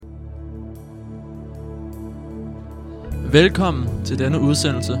Velkommen til denne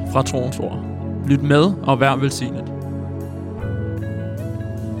udsendelse fra Troens Ord. Lyt med og vær velsignet.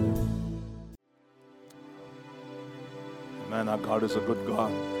 Man, our God is a good God.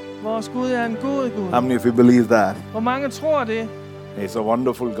 Vores Gud er en god Gud. How many of you believe that? Hvor mange tror det? He's a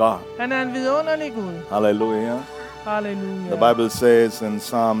wonderful God. Han er en vidunderlig Gud. Hallelujah. Halleluja. The Bible says in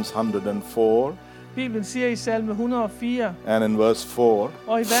Psalms 104 Bibelen siger i salme 104 and in verse 4,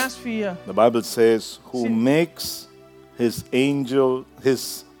 og i vers 4, the Bible says, who makes his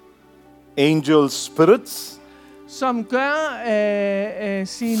angel spirits, som gør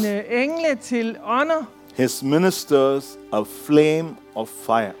sine engle til ånder, his ministers a flame of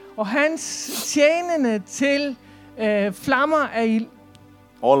fire. og hans tjenende til flammer af ild.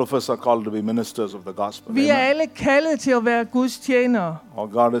 All of us are called to be ministers of the gospel. Vi er Amen. alle kaldet til at være Guds tjenere. Or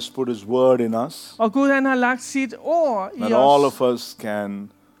God has put his word in us, Og Gud han har lagt sit ord i that all os. of us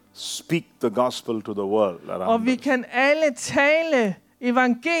can speak the gospel to the world Og around vi us. kan alle tale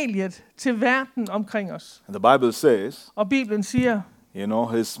evangeliet til verden omkring os. And the Bible says, Og Bibelen siger,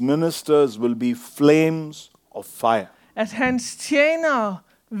 his ministers will be flames of fire. at hans tjenere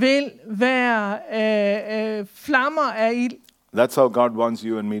vil være flammer af ild. That's how God wants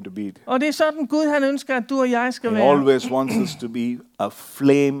you and me to be. Og det er sådan Gud han ønsker at du og jeg skal He være. always wants us to be a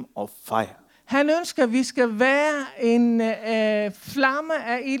flame of fire. Han ønsker at vi skal være en flamme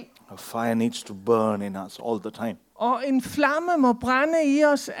af ild. A fire needs to burn in us all the time. Og en flamme må brænde i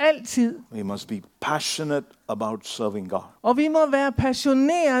os altid. We must be passionate about serving God. Og vi må være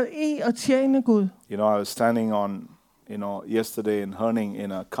passioneret i at tjene Gud. I was standing on, yesterday in Herning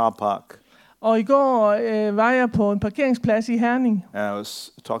in a car park, Og i går var jeg på en parkeringsplads i Herning. and I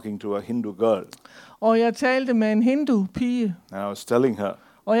was talking to a Hindu girl, Og jeg talte med en hindu-pige. and I was telling her,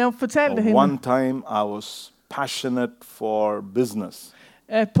 Og jeg fortalte hende, one time I was passionate for business,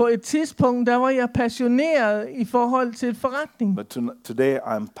 at på et tidspunkt, der var jeg passioneret i forhold til forretning. but today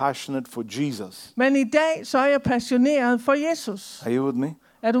I'm passionate for Jesus. Men i dag, så er jeg passioneret for Jesus. Are you with me?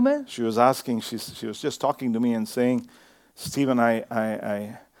 Er du med? She was asking, she was just talking to me and saying, Stephen,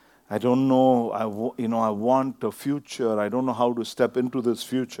 I don't know, I want a future. I don't know how to step into this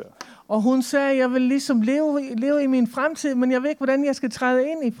future. Og hun sagde, jeg vil ligesom leve i min fremtid, men jeg ved ikke, hvordan jeg skal træde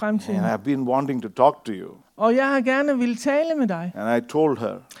ind i fremtiden. And I've been wanting to talk to you. Og jeg har gerne ville tale med dig. And I told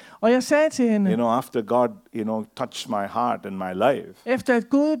her, Og jeg sagde til hende, after God, touched my heart and my life, efter at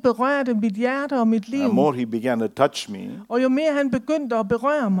Gud berørte mit hjerte og mit the liv, more he began to touch me, og jo mere han begyndte at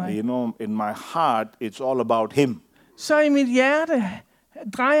berøre mig, in my heart, it's all about him. så i mit hjerte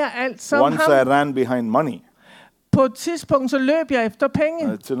drejer alt som Once I ham. ran behind money, På et tidspunkt, så løb jeg efter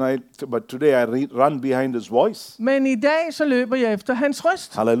penge. but today I run behind his voice. Men i dag, så løber jeg efter hans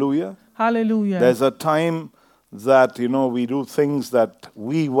røst. Hallelujah. Halleluja. There's a time that, we do things that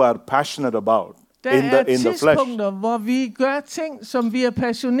we were passionate about Der in er the flesh. tidspunkter, hvor vi gør ting, som vi er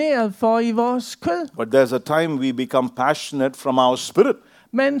passioneret for i vores kød. But there's a time we become passionate from our spirit.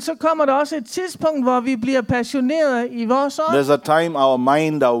 Men så kommer der også et tidspunkt, hvor vi bliver passioneret i vores ånd. There's a time our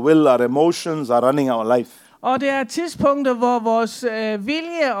mind, our will, our emotions are running our life. Og det er tidspunkter, hvor vores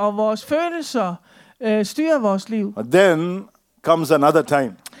vilje og vores følelser styrer vores liv. But then comes another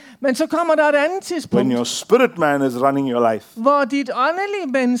time Men så kommer der et andet when tidspunkt, your spirit man is running your life, hvor dit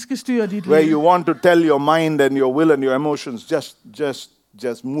åndelige menneske styrer dit where liv. you want to tell your mind and your will and your emotions,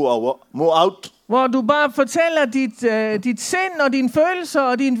 just move out. Hvor du bare fortæller dit sind og dine følelser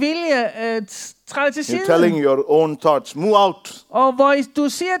og din vilje træde til You're telling side. your own thoughts, move out. Og hvor du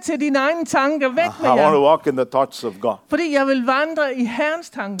siger til dine egne tanker, væk I med want to jer. walk in the thoughts of God. Fordi jeg vil vandre i Herrens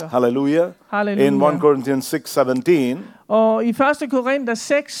tanker. Hallelujah. Halleluja. In 1 Corinthians 6:17, Og i 1. Korinther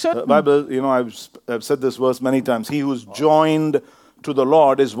 6, the 17, Bible, I've said this verse many times. He who's joined to the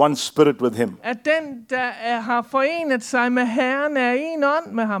Lord is one spirit with him. at den, der har forenet sig med Herren, er en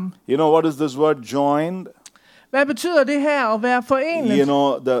ånd med ham. What is this word joined? Hvad betyder det her at være forenet?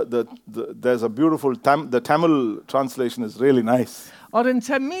 There's a beautiful, the Tamil translation is really nice. Og den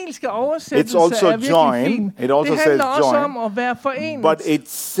tamilske oversættelse It's also er virkelig joined. fin. It also Det handler says også joined. om at være forenet. But it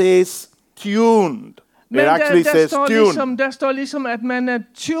says tuned. Men It actually says tuned. der står ligesom, at man er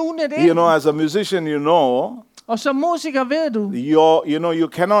tunet ind. As a musician, Og som musiker ved du, you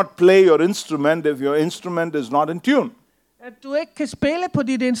cannot play your instrument if your instrument is not in tune. at du ikke kan spille på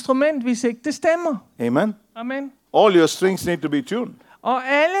dit instrument, hvis ikke det stemmer. Amen. Amen. All your strings need to be tuned. Og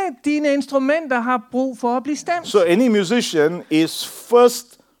alle dine instrumenter har brug for at blive stemt. So any musician is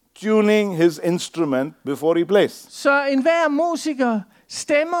first tuning his instrument before he plays. Så enhver musiker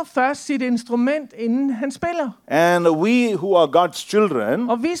stemmer først sit instrument, inden han spiller. And we who are God's children,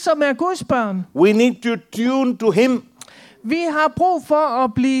 Og vi, som er Guds børn, we need to tune to him. vi har brug for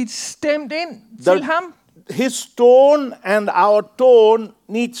at blive stemt ind til ham. his tone and our tone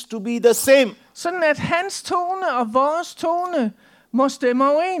needs to be the same. Sådan at hans tone og vores tone må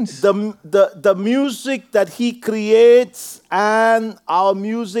stemme overens. The music that he creates and our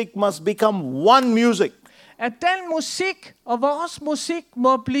music must become one music. At den musik og vores musik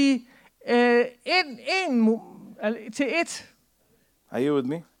må blive til et. Are you with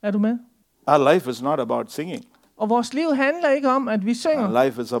me? Er du med? Our life is not about singing. Og vores liv handler ikke om, at vi synger. Our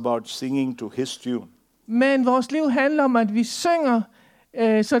life is about singing to his tune. Men vores liv handler om, at vi synger,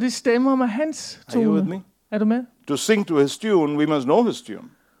 så det stemmer med hans tone. Are you with me? Er du med? To sing to his tune, we must know his tune.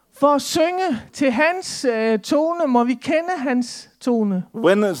 For at synge til hans tone, må vi kende hans tone.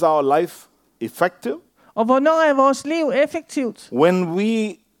 When is our life effective? Og hvornår er vores liv effektivt? When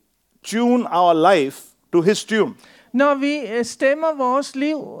we tune our life to his tune. Når vi stemmer vores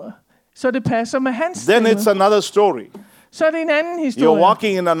liv, så det passer med hans Then stemme. it's another story. Så er det en anden You're historie.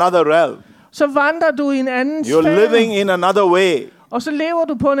 walking in another realm. Så vandrer du i en anden You're sfære. living in another way. Og så lever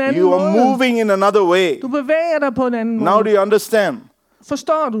du på en anden You are måde. moving in another way. Du bevæger dig på en anden Now måde. do you understand?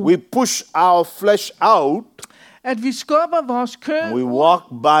 Forstår du? We push our flesh out. At vi skubber vores kød, We walk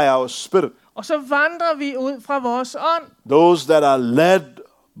by our spirit. og så vandrer vi ud fra vores ånd. Those that are led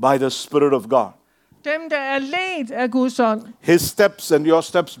by the Spirit of God. Dem, der er ledt af Guds ånd. His steps and your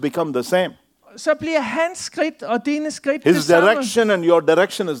steps become the same. Så bliver hans skridt og dine skridt det His samme. direction and your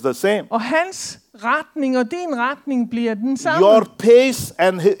direction is the same. Og hans retning og din retning bliver den samme. Your pace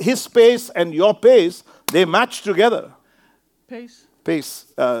and his pace and your pace, they match together. Pace. Pace,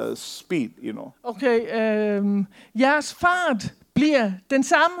 speed, you know. Okay, jeres fart bliver den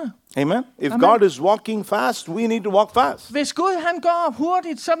samme. Amen. If Amen. God is walking fast, we need to walk fast. Hvis Gud han går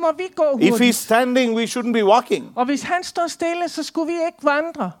hurtigt, så må vi gå If hurtigt. he's standing, we shouldn't be walking. Og hvis han står stille, så skulle vi ikke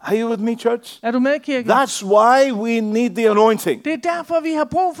vandre. Are you with me, church? Er du med, kirke? That's why we need the anointing. Det er derfor, vi har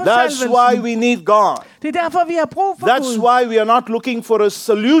brug for That's salvelsen. why we need God. Det er derfor, vi har brug for That's Gud. why we are not looking for a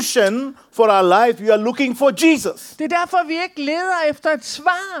solution for our life. We are looking for Jesus. Det er derfor, vi ikke leder efter et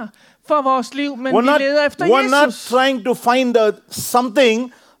svar for vores liv, men We're vi not, leder efter we're not Jesus. trying to find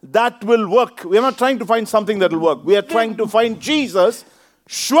something that will work. We are not trying to find something that will work. We are trying to find Jesus.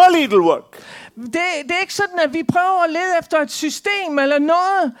 Surely it will work. Det er ikke sådan, at vi prøver at lede efter et system eller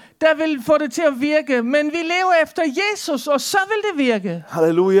noget, der vil få det til at virke. Men vi lever efter Jesus, og så vil det virke.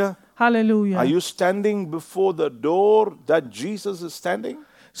 Hallelujah. Halleluja. Are you standing before the door that Jesus is standing?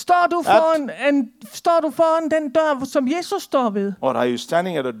 Står du foran den dør, som Jesus står ved? Or are you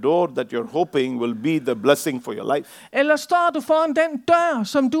standing at a door that you're hoping will be the blessing for your life? Eller står du foran den dør,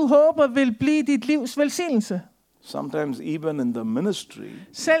 som du håber vil blive dit livs velsignelse? Sometimes even in the ministry,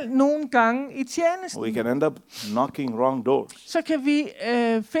 Selv nogle gange i tjenesten, we can end up knocking wrong doors. så kan vi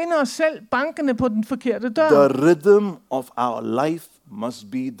finde os selv bankende på den forkerte dør. The rhythm of our life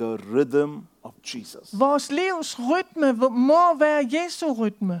must be the rhythm of Jesus. Vores livs rytme må være Jesu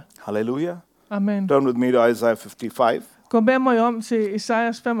rytme. Hallelujah. Amen. Turn with me to Isaiah 55. Gå med mig om til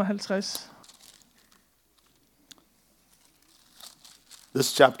Esajas 55. This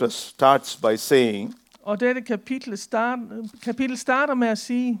chapter starts by saying, Og dette kapitel starter med at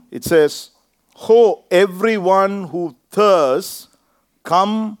sige, it says, Ho, everyone who thirsts,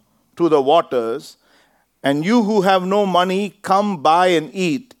 come to the waters, and you who have no money, come buy and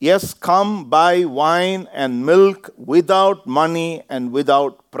eat. Yes, come buy wine and milk without money and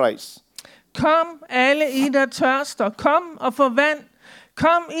without price. kom alle I, der tørster, kom og få vand.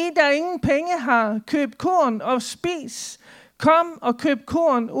 Kom I, der ingen penge har, køb korn og spis. Kom og køb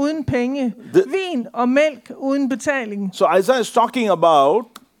korn uden penge, vin og mælk uden betaling. So Isaiah is talking about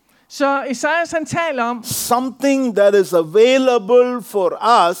Så Esajas han taler om something that is available for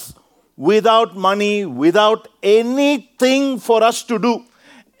us without money, without anything for us to do.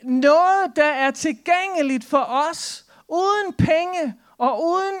 noget, der er tilgængeligt for os, uden penge og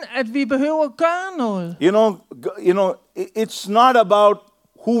uden at vi behøver at gøre noget. You know, it's not about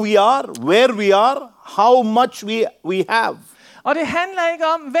who we are, where we are, how much we have. Og det handler ikke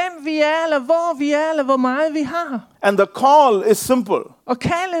om, hvem vi er, eller hvor vi er, eller hvor meget vi har. And the call is simple. Og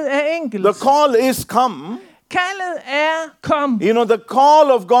kaldet er enkelt. The call is come. Kaldet er kom. You know, the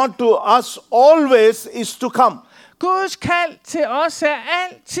call of God to us always is to come. Guds kald til os er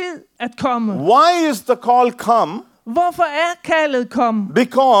altid at komme. Why is the call come? Hvorfor er kaldet kom?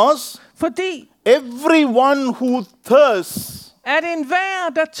 Because Fordi everyone who thirsts, at enhver,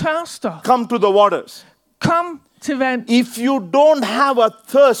 der tørster, come to the waters. kom til vand. If you don't have a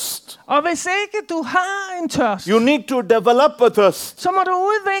thirst, Og hvis ikke du har en tørst, you need to develop a thirst. så må du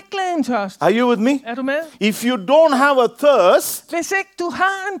udvikle en tørst. Are you with me? Er du med? If you don't have a thirst, Hvis ikke du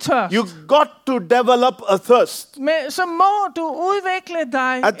har en tørst, you got to develop a thirst. så må du udvikle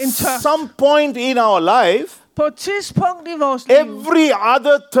dig At en tørst. some point in our life, På et tidspunkt i vores liv, every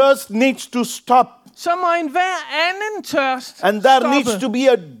other thirst needs to stop. så må enhver anden tørst And there stoppe. needs to be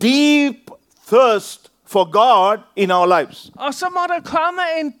a deep thirst for God in our lives. Og så må der komme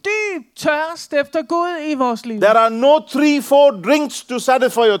en dyb tørst efter Gud i vores liv. There are no 3-4 drinks to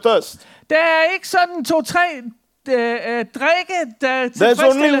satisfy your thirst. Der er ikke sådan 2-3 drikke, der There's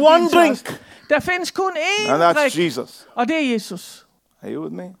tilfredsstiller only one din tørst. drink, Der findes kun én and that's drik, Jesus. og det er Jesus. Are you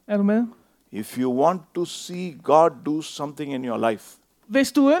with me? Er du med? If you want to see God do something in your life,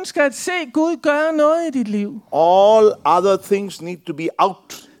 Hvis du ønsker at se Gud gøre noget i dit liv, all other things need to be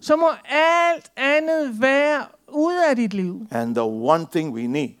out. så må alt andet være ude af dit liv. And the one thing we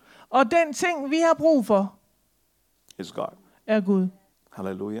need Og den ting, vi har brug for, is God. er Gud.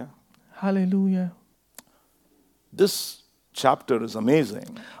 Hallelujah. Halleluja. This chapter is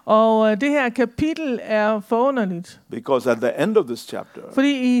amazing Og det her kapitel er forunderligt, because at the end of this chapter,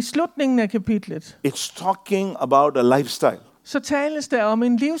 fordi i slutningen af kapitlet, it's talking about a lifestyle. så tales der om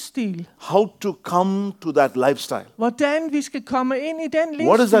en livsstil. How to come to that lifestyle. Hvordan vi skal komme ind i den livsstil.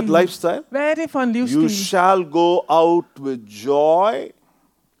 What is that lifestyle? Hvad er det for en You livsstil? shall go out with joy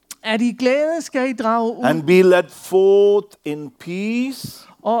At i glæde skal I drage ud, and be led forth in peace,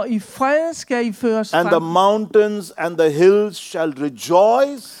 og i fred skal I føres and the frem. mountains and the hills shall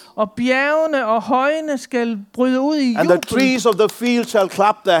rejoice, Og bjergene og højene skal bryde ud i and the jubel. trees of the field shall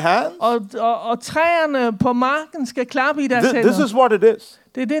clap their hands. Og træerne på marken skal klappe i deres This hænder. is what it is.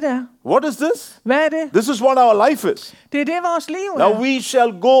 Det er det der. What is this? Hvad er det? This is what our life is. Det er det, vores liv Now er. we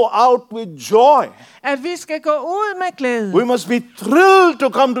shall go out with joy. At vi skal gå ud med glæde. We must be thrilled to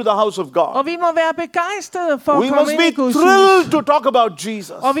come to the house of God. Og vi må være begejstrede for at We komme must ind i be Guds hus. thrilled to talk about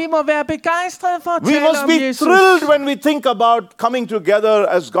Jesus. Og vi må være begejstrede for at We tale must om be Jesus. thrilled when we think about coming together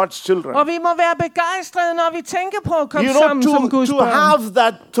as God's children. Og vi må være begejstrede, når vi tænker på at komme You know, sammen som Guds to børn. have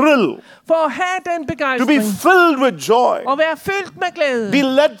that thrill, For at have den to be begejstring. filled with joy, Og være fyldt med glæde. be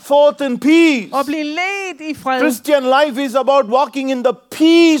led forth in peace. Og blive ledt i fred. Christian life is about walking in the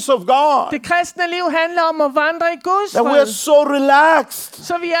peace of God. Det kristne liv handler om at vandre i Guds That we fred. are so relaxed.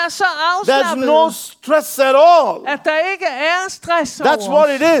 Så vi er så There's afslappede, no stress at all. at der ikke er stress That's over what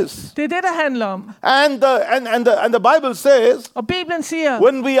os. it is. Det er det, der handler om. And the Bible says, Og Bibelen siger,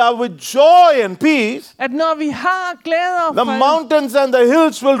 when we are with joy and peace, at når vi har glæde og the fred, mountains and the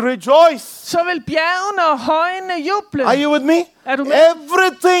hills will rejoice. så vil bjergene og højene juble. Are you with me? Er du med?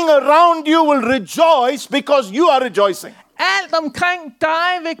 Everything around you will rejoice because you are rejoicing. Alt omkring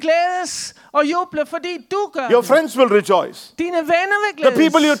dig vil glædes og juble, fordi du gør Your det. friends will rejoice. Dine venner vil The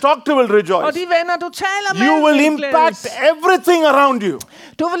glædes. people you talk to will Og rejoice. de venner, du taler med, You will vil impact glædes. everything around you.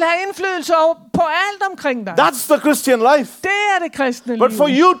 Du vil have indflydelse på alt omkring dig. That's the Christian life. Det er det kristne But liv. for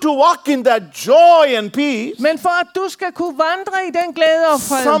you to walk in that joy and peace, Men for at du skal kunne vandre i den glæde og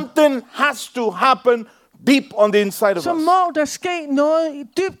fred, something has to happen deep on the inside of så us. må der ske noget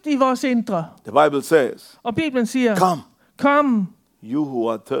dybt i vores indre. The Bible says, Og Bibelen siger, come, kom, you who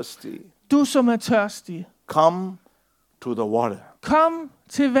are thirsty, du som er tørstig. come to the water. Kom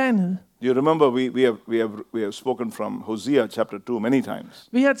til vandet. You remember we have spoken from Hosea chapter 2 many times.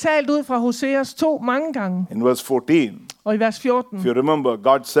 Vi har talt ud fra Hoseas 2 mange gange. In verse 14, Og i vers 14, if you remember,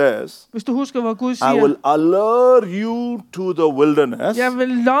 God says, hvis du husker, hvor Gud I siger, will allure you to the wilderness, jeg vil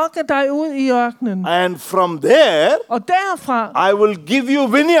lokke dig ud i ørkenen. and from there Og derfra I will give you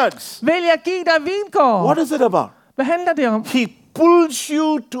vineyards. vil jeg give dig vingård. What is it about? Hvad handler det om? He pulls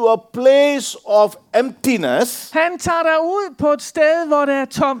you to a place of emptiness Han tager dig ud på et sted, hvor det er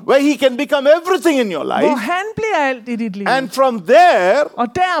tomt. where he can become everything in your Hvor life. han bliver alt i dit liv. And from there, Og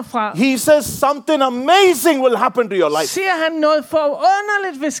derfra he says something amazing will happen to your life. siger han noget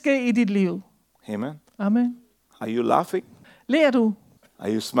forunderligt vil ske i dit liv. Amen. Amen. Are you laughing? Ler du?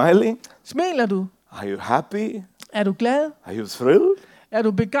 Are you smiling? Smiler du? Are you happy? Er du glad? Are you thrilled? Er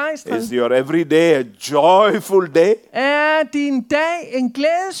du begejstret? Is your every day a joyful day? Er din dag en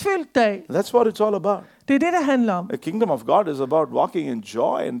glædesfyldt dag? That's what it's all about. Det er det, det handler om. The kingdom of God is about walking in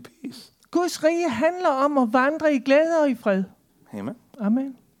joy and peace. Guds rige handler om at vandre i glæde og i fred. Amen.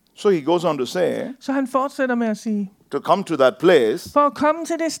 Amen. So he goes on to say, Så han fortsætter med at sige, to come to that place, for at komme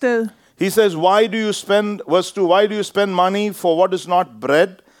til det sted, he says, verse 2, why do you spend money for what is not bread,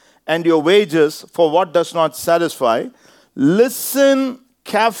 and your wages for what does not satisfy? Listen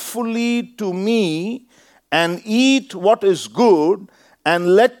carefully to me and eat what is good, and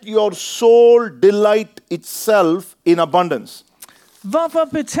let your soul delight itself in abundance. Hvorfor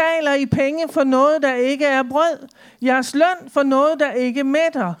betaler I penge for noget, der ikke er brød? Jeres løn for noget, der ikke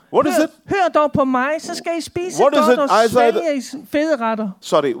mætter. Hør dog på mig, så skal I spise godt og svælge i fede retter.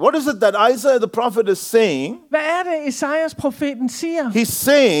 What is it that Isaiah the prophet is saying? Hvad er det, Esajas profeten siger? He's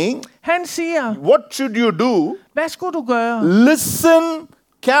saying, han siger, what should you do? Hvad skulle du gøre? Listen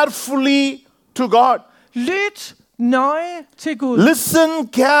carefully to God. Lyt nøje til Gud. Listen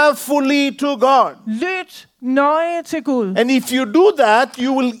carefully to God. Lyt nøje til Gud. And if you do that,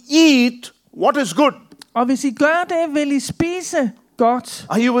 you will eat what is good. Og hvis I gør det, vil I spise godt.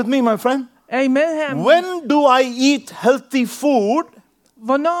 Are you with me, my friend? Er I med her? When do I eat healthy food?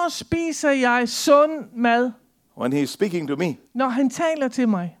 Hvornår spiser jeg sund mad? When he is speaking to me. Når han taler til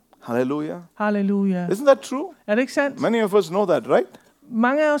mig. Hallelujah. Hallelujah. Isn't that true? Er det ikke sandt? Many of us know that, right?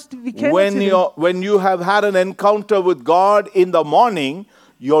 Mange af os, vi kender til det. When you have had an encounter with God in the morning,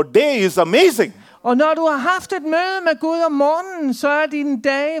 your day is amazing. Og når du har haft et møde med Gud om morgenen, så er dine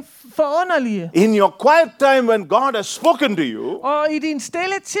dage forunderlige. In your quiet time when God has spoken to you, og i din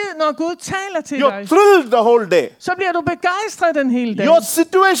stille tid, når Gud taler til you're dig, thrilled the whole day. Så bliver du begejstret den hele dag. Your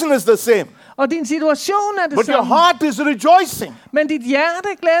situation is the same. Og din situation er det But samme. your heart is rejoicing. Men dit hjerte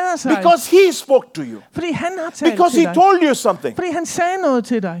glæder sig. Because he spoke to you. Fordi han har talt Because til he dig. told you something. Fordi han sagde noget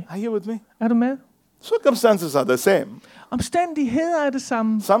til dig. Are you with me? Er du med? Circumstances are the same. Omstændigheder er det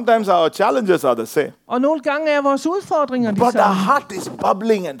samme. Sometimes our challenges are the same. Og nogle gange er vores udfordringer de But samme. our heart is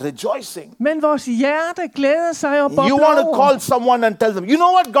bubbling and rejoicing. Men vores hjerte glæder sig og bobler You want to over. call someone and tell them, you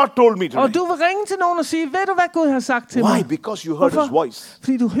know what God told me today. Og du vil ringe til nogen og sige, ved du hvad Gud har sagt til mig? Why? Because you heard his voice.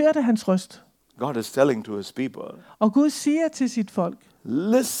 Fordi du hørte hans røst. God is telling to his people. Og Gud siger til sit folk.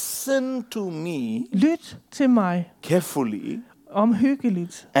 Listen to me. Lyt til mig. Carefully.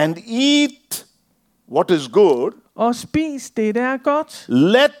 Omhyggeligt. And eat what is good. Og spis det, der er godt.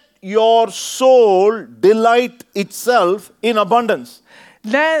 Let your soul delight itself in abundance.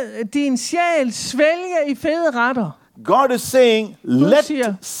 Lad din sjæl svælge i fede retter. God is saying,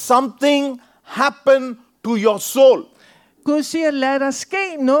 let something happen to your soul. Gud siger, lad der ske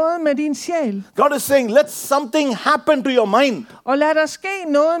noget med din sjæl. God is saying, let something happen to your mind. Og lad der ske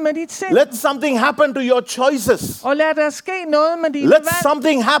noget med dit sind. Let something happen to your choices. Og lad der ske noget med dine Let valg.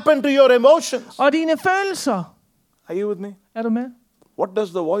 something happen to your emotions. Og dine følelser. Are you with me? Er du med? What does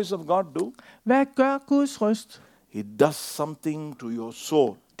the voice of God do? Hvad gør Guds røst? It does something to your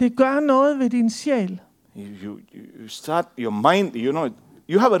soul. Det gør noget ved din sjæl. You start your mind,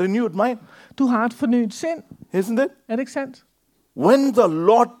 you have a renewed mind. Du har et fornyet sind. Isn't it? Er det ikke sandt? When the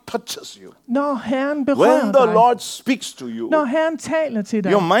Lord touches you. Når Herren berører When the dig. Lord speaks to you. Når Herren taler til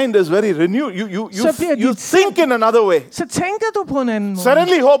dig. Your mind is very renewed. You think in another way. Så tænker du på en anden måde.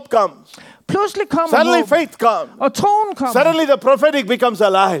 Suddenly hope comes. Pludselig kommer Suddenly håb. faith comes. Og troen kommer. Suddenly the prophetic becomes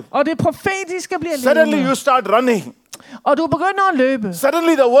alive. Og det profetiske bliver Suddenly levende. you start running. Og du begynder at løbe.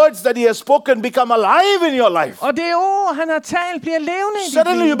 Suddenly the words that he has spoken become alive in your life. Og det ord, han har talt, bliver levende i dit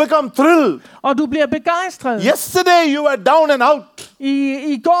Suddenly liv. you become thrilled. Og du bliver begejstret. Yesterday you were down and out.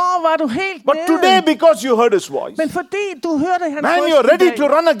 I går var du helt But nede. today, because you heard his voice, Men fordi du hørte hans man, røst you're i ready dag, to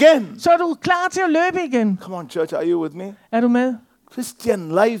run again. så er du klar til at løbe igen. Come on, church, are you with me? Er du med?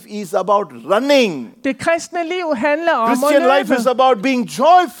 Christian life is about running. Det kristne liv handler om Christian at life is løbe. about being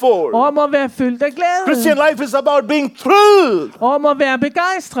joyful. Om at være fyldt af Christian glæde. life is about being thrilled. Om at være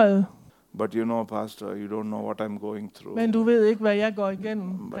begejstret. But you know, Pastor, you don't know what I'm going through. Men du ved ikke, hvad jeg går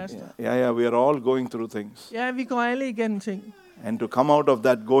igennem, pastor. Yeah, we are all going through things. Ja, vi går alle igennem ting. And to come out of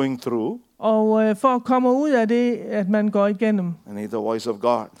that going through, Og for at komme ud af det, at man går igennem, we need the voice of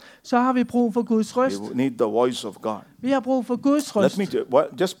God. så har vi brug for Guds røst. We need the voice of God. Vi har brug for Guds Let røst. me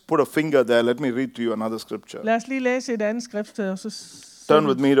just put a finger there. Let me read to you another scripture. Lad os lige læse et andet skriftsted, og så Turn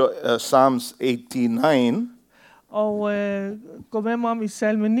with me to Psalms 89 og gå med mig om i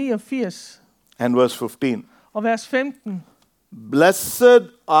salme 89 and verse 15. og vers 15. Blessed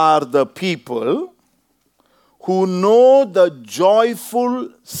are the people who know the joyful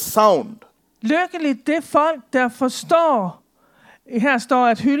sound. Lykkeligt det folk, der forstår. Her står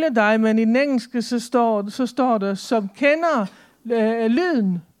at hylde dig, men i den engelske så står der, som kender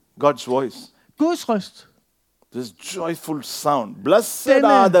lyden. God's voice. Guds røst. This joyful sound. Blessed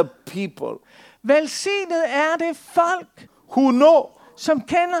are the people Velsignet er det folk, who know som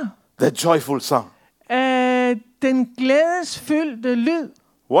kender the joyful sound. den glædesfyldte lyd.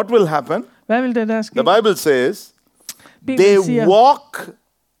 What will happen? Hvad vil det der ske? The Bible says, Bibelen they siger, walk,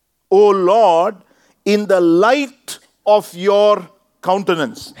 O Lord, in the light of your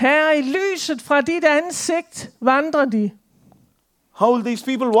countenance. Herre, i lyset fra dit ansigt vandrer de. How will these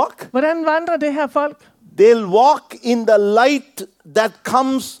people walk? Hvordan vandrer det her folk? they'll walk in the light that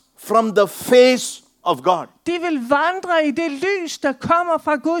comes from the face of God. De vil vandre i det lys, der kommer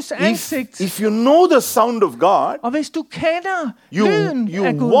fra Guds ansigt. If you know the sound of God, Og hvis du kender lyden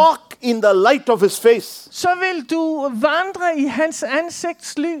af you Gud, walk in the light of His face. så vil du vandre i hans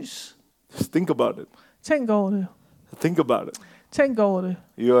ansigts lys. Just think about it. Tænk over det. Think about it. Tænk over det.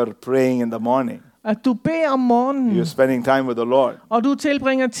 You are praying in the morning. At du beder om morgenen, You're spending time with the Lord. og du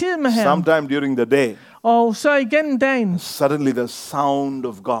tilbringer tid med Herren, Sometime during the day, og så igennem dagen, suddenly the sound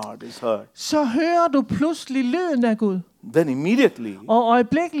of God is heard. så hører du pludselig lyden af Gud. Then immediately, Og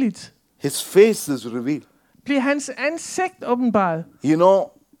øjeblikkeligt His face is revealed. bliver hans ansigt åbenbaret. You know,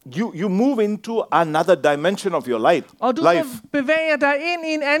 you move into another dimension of your life. Og du bevæger dig ind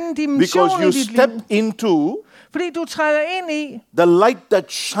i en anden dimension Because i you dit step liv. into Fordi du træder ind i the light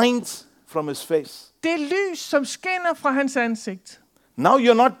that shines from His face. det lys, som skinner fra hans ansigt. Now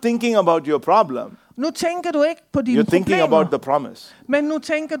you're not thinking about your problem. Nu tænker du ikke på dine You're thinking problemer, about the promise. men nu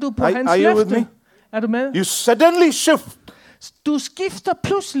tænker du på Are- hans are you with løfte. me? Er du med? You suddenly shift Du skifter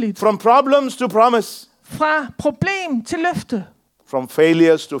pludseligt from problems to promise, fra problem til løfte. from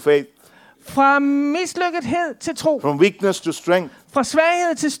failures to faith, Fra mislykkethed til tro. from weakness to strength, Fra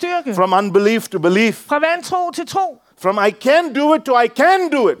svaghed til styrke. from unbelief to belief, Fra vantro til tro. from I can't do it to I can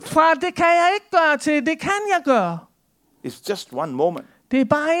do it. Fra det kan jeg ikke gøre til det kan jeg gøre. It's just one moment. Det er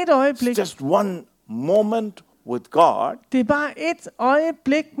bare et øjeblik. It's just one moment with God. Det er bare et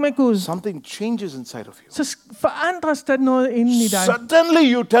øjeblik med Gud. Something changes inside of you. Så forandres der noget inden i dig.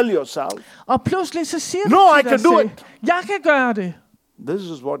 Suddenly you tell yourself, Og pludselig så siger No, du I til can dig do selv, it. jeg kan gøre det. this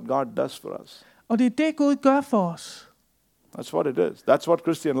is what God does for us. Og det er det, Gud gør for os. That's what it is. That's what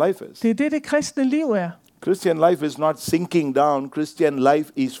Christian life is. Det er det kristne liv er. Christian life is not sinking down. Christian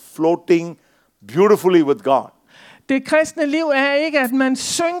life is floating beautifully with God. Det kristne liv er ikke, at man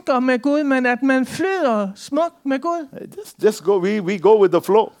synker med Gud, men at man flyder smukt med Gud. Just go. We go with the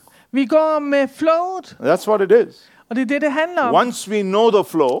flow. Vi går med flowet, That's what it is. og det er det handler om. Once we know the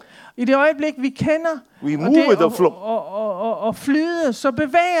flow, I det øjeblik, vi kender we og move det, with the og, flow. og flyde, så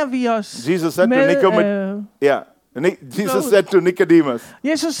bevæger vi os Jesus said to med... Nicodemus. Yeah. Jesus said to Nicodemus,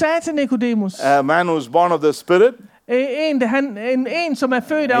 Jesus sagde til Nikodemus, a man who's born of the Spirit, en som er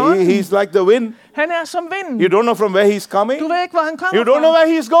født af ånden, he's like the wind. han er som vinden. You don't know from where he's coming. Du ved ikke, hvor han You kommer don't know fra,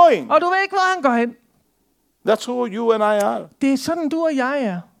 where he's going. og du ved ikke, hvor han går hen. That's who you and I are. Det er sådan, du og jeg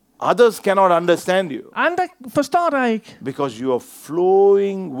er. Others cannot understand you Andre forstår dig ikke, because you are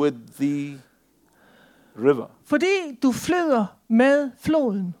flowing with the river. fordi du flyder med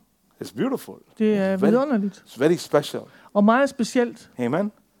floden. It's beautiful. Det er vidunderligt It's very special. og meget specielt.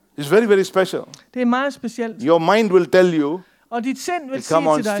 Amen. It's very, very special. Det er meget specielt. Your mind will tell you, Og dit sind vil come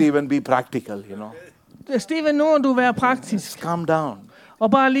sige on, til dig, Stephen, be practical, you know. Steven, nu må du være praktisk. Calm down.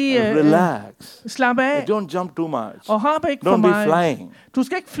 Og bare lige Relax. slap af Don't jump too much. og hop ikke for Don't be meget. flying. Du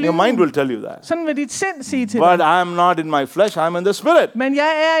skal ikke flyve. Your mind will tell you that. Sådan vil dit sind sige til But dig. I'm not in my flesh, I'm in the Spirit. Men jeg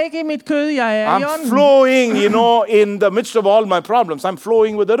er ikke i mit kød, jeg er i I'm ånden. flowing, you know, in the midst of all my problems. I'm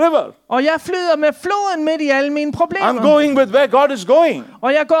flowing with the river. Og jeg flyder med floden midt i alle mine problemer. I'm going with where God is going.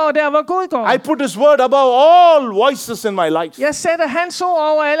 Og jeg går der, hvor Gud går. I put His word above all voices in my life. Jeg sætter hans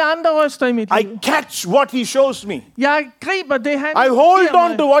ord over alle andre røster i mit I liv. catch what He shows me. Jeg griber det, han I hold giver on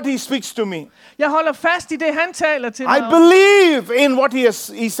mig. to what He speaks to me. Jeg holder fast i det, han taler til I mig. believe in what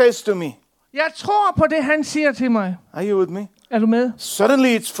He says to me. Jeg tror på det, han siger til mig. Are you with me? Er du med?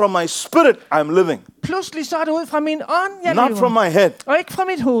 Suddenly it's from my spirit I'm living, Pludselig så er det ud fra min ånd, jeg not lever. from my head. Og ikke fra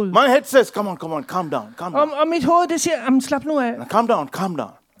mit hoved. My head says, come on, calm down, calm down. Og mit hoved, det siger, slap nu af. Calm down, calm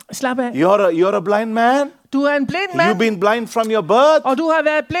down. Slap af. You're a blind man. Du er en blind You've mand, been blind from your birth. og du har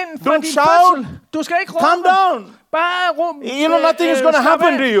været blind fra Don't din shout. fødsel. Du skal ikke råbe. Calm down. Bare råb. You know, nothing is going to slap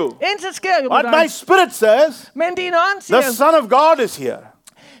happen af. to you. Intet sker jo What med my dig. spirit says, Men din ånd siger, the Son of God is here.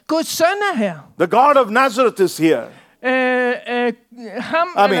 Guds søn er her. The God of Nazareth is here. Ham,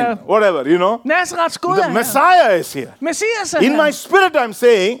 I mean, whatever, you know. Nazarets Gud er The her. Messiah is here. Messias er In my her. spirit I'm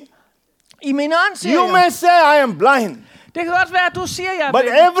saying, I min ånd siger you jeg, may say I am blind, det kan godt være, at du siger, jeg er but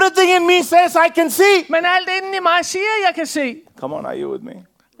blind. everything in me says I can see. Men alt inden i mig siger, jeg kan se. Come on, are you with me?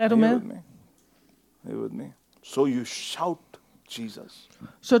 Er du Are you med? with me? Are you with me? So you shout, Jesus,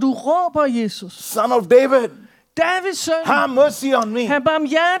 Så du råber Jesus. Son of David, Davids søn, have mercy on me. have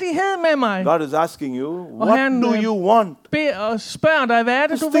barmhjertighed med mig. God is asking you, what han, do you want? Bed og spørger dig, hvad er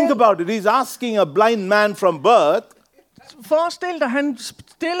det, Just du think vil? about it. He's asking a blind man from birth, Forestil dig, han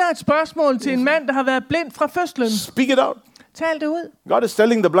stiller et spørgsmål til en mand, der har været blind fra fødslen. speak it out. Tal det ud. God is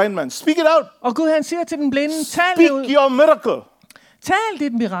telling the blind man, speak it out. Og Gud han siger til den blinde, tal det Speak ud. your miracle. Tal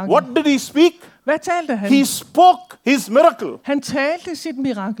dit mirakel. What did he speak? Hvad talte han? He spoke his miracle. Han talte sit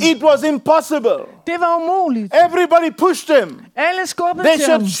mirakel. It was impossible. Det var umuligt. Everybody pushed him. Alle skubbede They til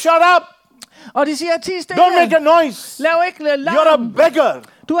said, ham. shut up. Og de siger, ti stille. Don't make a noise. Lav ikke You're a larm. beggar.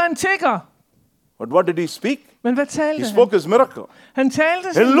 Du er en tigger. But what did he speak? Men hvad He talte han? spoke his miracle. Han talte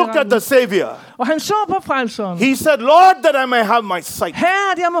He sit looked at mirakel. the Savior. Og han så på frelseren. He said, Lord, that I may have my sight.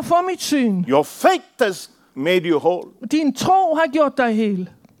 Herre, at jeg må få mit syn. Your faith has made you whole. Din tro har gjort dig hel.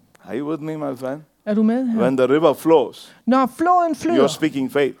 Are you with me, my friend? Er du med her? When the river flows, Når floden you're flyder,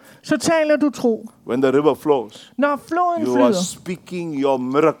 speaking faith. så taler du tro. When the river flows, Når floden you are flyder, speaking your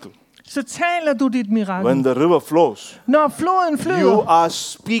miracle. så taler du dit mirakel. When the river flows, Når floden you flyder, are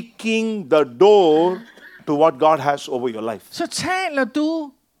speaking the door to what God has over your life. så taler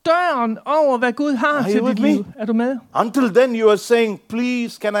du døren over, hvad Gud har Are til you dit with me? liv. Er du med? Until then, you are saying,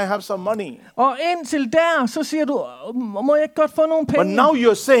 please, can I have some money? Og indtil der, så siger du, må jeg ikke godt få nogle But penge? now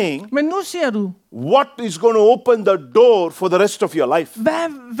you're saying, Men nu siger du, what is going to open the door for the rest of your life?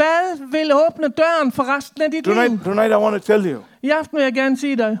 hvad vil åbne døren for resten af dit liv? Tonight I want to tell you, I aften vil jeg gerne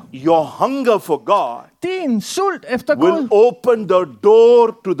sige dig, your hunger for God din sult efter will Gud open the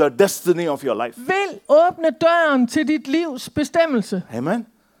door to the destiny of your life. vil åbne døren til dit livs bestemmelse. Amen.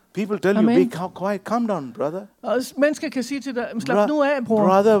 People tell Amen. you, be quiet, calm down, brother. Og mennesker kan sige til dig, slap nu af, bror.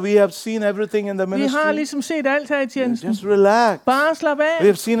 Brother, we have seen everything in the Vi har ministry. ligesom set alt her i tjenesten. Just relax. Bare slap We af.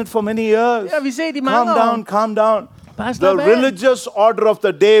 have seen it for many years. Det har vi set i Calm mange down, år. calm down. Bare The slap af. religious order of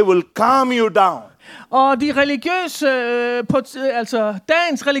the day will calm you down. Og de religiøse, altså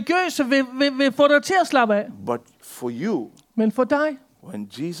dagens religiøse, vil få dig til at slappe af. But for you, Men for dig, when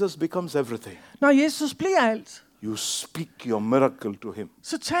Jesus becomes everything, når Jesus bliver alt, you speak your miracle to him.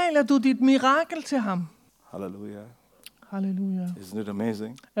 så taler du dit mirakel til ham. Hallelujah. Halleluja. Isn't it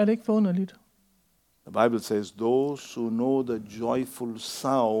amazing? Er det ikke forunderligt? The Bible says, those who know the joyful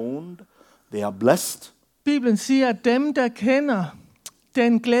sound, they are blessed. Bibelen siger, at dem, der kender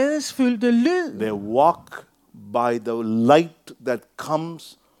den glædesfyldte lyd, They walk by the light that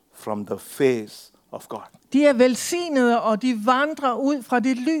comes from the face of God. de er velsignede, og de vandrer ud fra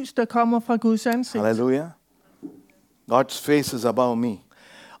det lys, der kommer fra Guds ansigt. Hallelujah. God's face is above me.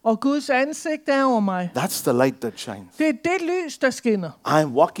 Og Guds ansigt er over mig. That's the light that shines. Det er det lys, der skinner. I'm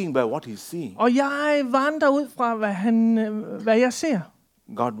walking by what he's seeing. Og jeg vandrer ud fra, hvad jeg ser.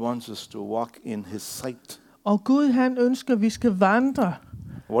 God wants us to walk in his sight. Og Gud, han ønsker, at vi skal vandre.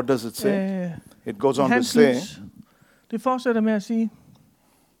 What does it say? It goes on to Hans say, lys. Det fortsætter med at sige,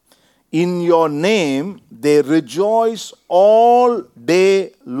 in your name they rejoice all day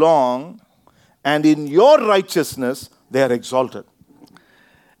long, and in your righteousness they are exalted.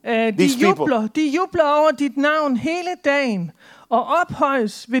 de jubler over dit navn hele dagen, og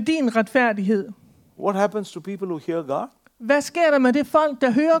ophøjes ved din retfærdighed. What happens to people who hear God? Hvad sker der med det folk,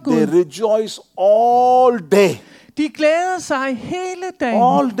 der hører They Gud? rejoice all day. De glæder sig hele dagen.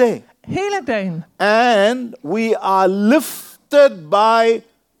 All day. Hele dagen. And we are lifted by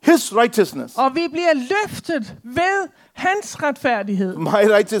his righteousness. Og vi bliver løftet ved hans retfærdighed. My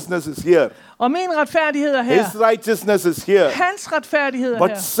righteousness is here. Og min retfærdighed er her. His righteousness is here. Hans retfærdighed er But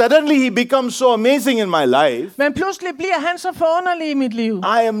her. suddenly he becomes so amazing in my life. Men pludselig bliver han så forunderlig i mit liv.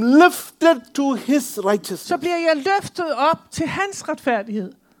 I am lifted to his righteousness. Så bliver jeg løftet op til hans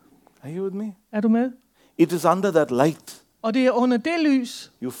retfærdighed. Are you with me? Er du med? It is under that light Og det er under det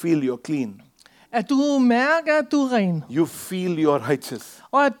lys, you feel you're clean. at du mærker, at du er ren. You feel you're righteous.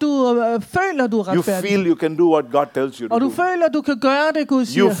 Og at du føler, du er You retfærdig. feel you can do what God tells you to Og du do. føler, du kan gøre det, Gud You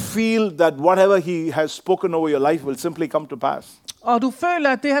siger. feel that whatever he has spoken over your life will simply come to pass. Og du føler,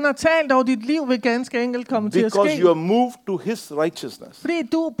 at det, han har talt over dit liv, vil ganske enkelt komme til at Because ske. you are moved to his righteousness. Fordi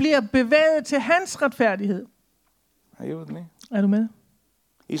du bliver bevæget til hans retfærdighed. Are you with me? Er du med?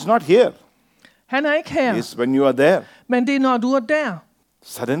 He's not here. Han er ikke her, It's when you are there. men det er, når du er der.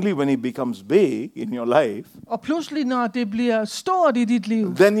 Suddenly when he becomes big in your life, Og pludselig, når det bliver stort i dit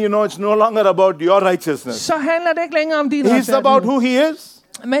liv, then you know it's no longer about your righteousness. så handler det ikke længere om din It's about retfærdighed. who he is.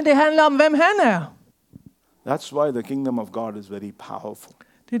 Men det handler om, hvem han er. That's why the kingdom of God is very powerful.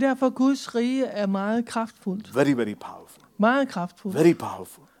 Det er derfor, Guds rige er meget kraftfuldt. Very, very powerful. Meget kraftfuldt. Very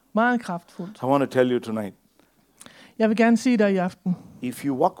powerful. Meget kraftfuldt. I want to tell you tonight, Jeg vil gerne sige dig i aften. if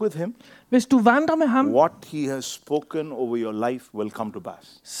you walk with him, Hvis du vandrer med ham, what he has spoken over your life will come to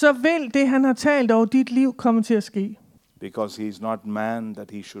pass. så vil det, han har talt over dit liv, komme til at ske. Because he is not man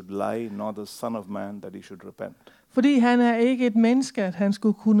that he should lie, nor the son of man that he should repent. Fordi han er ikke et menneske, at han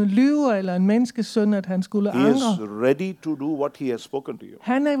skulle kunne lyve, eller en menneskesøn, at han skulle He is angre. ready to do what he has spoken to you.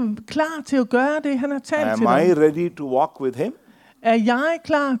 Han er klar til at gøre det, han har talt til Am I dig. ready to walk with him? Er jeg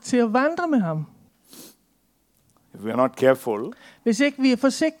klar til at vandre med ham? If we're not careful, Hvis ikke vi er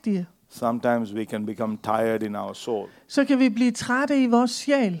forsigtige, sometimes we can become tired in our soul. så kan vi blive trætte i vores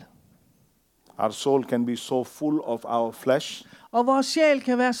sjæl. Our soul can be so full of our flesh Og vores sjæl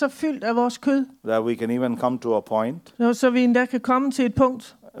kan være så fyldt af vores kød, that we can even come to a point så vi endda kan komme til et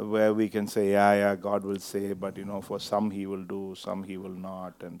punkt, where we can say, yeah, God will say, but for some he will do, some he will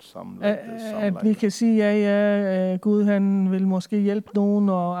not, and some like this, some at like vi that. kan sige, Gud han vil måske hjælpe nogen,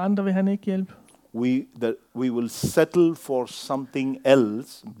 og andre vil han ikke hjælpe. We will settle for something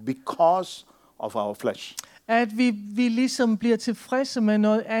else because of our flesh. At vi ligesom bliver tilfredse med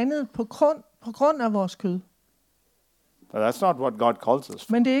noget andet på grund af vores kød. But that's not what God calls us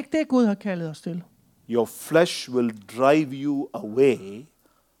for. Men det er ikke det, Gud har kaldet os til. Your flesh will drive you away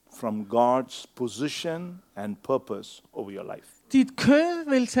from God's position and purpose over your life. Dit kød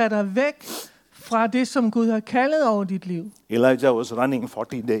vil tage dig væk fra det, som Gud har kaldet over dit liv. Elijah was running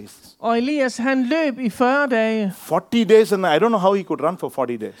 40 days. Og Elias, han løb i 40 dage. 40 days, and I don't know how he could run for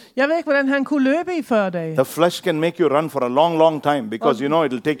 40 days. Jeg ved ikke, hvordan han kunne løbe i 40 dage. The flesh can make you run for a long, long time because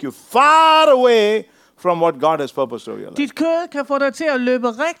it'll take you far away from what God has purposed over your life. Dit kød kan få dig til at løbe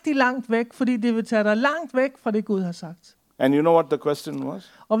rigtig langt væk, fordi det vil tage dig langt væk fra det, Gud har sagt. And you know what the question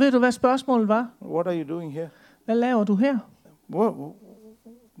was? Og ved du, hvad spørgsmålet var? What are you doing here? Hvad laver du her?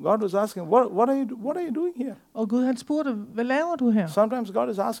 God was asking, what are you doing here? Og Gud han spurgte, hvad laver du her? Sometimes God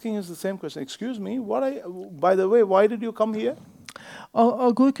is asking us the same question. Excuse me, by the way, why did you come here?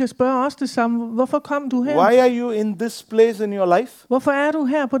 Og Gud kan spørge os det samme. Hvorfor kom du her? Why are you in this place in your life? Hvorfor er du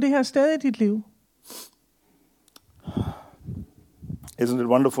her på det her sted i dit liv? Isn't it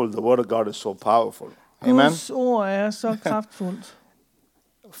wonderful? The word of God is so powerful. Amen. Guds ord er så kraftfuldt.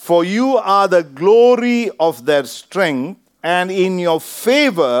 For you are the glory of their strength, and in your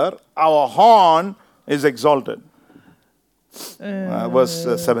favor our horn is exalted.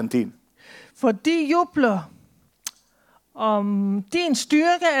 Verse 17. For de jubler om din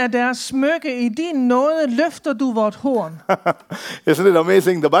styrke er deres smykke. I din nåde løfter du vort horn. Isn't it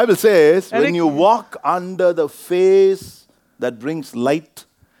amazing? The Bible says, when you walk under the face that brings light,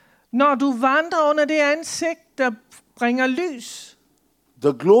 når du vandrer under det ansigt, der bringer lys,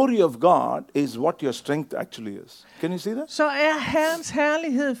 the glory of God is what your strength actually is. Can you see that? så er Herrens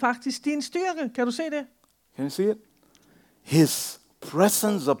herlighed faktisk din styrke. Kan du se det? Can you see it? His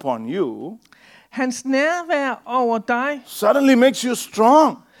presence upon you Hans nærvær over dig suddenly makes you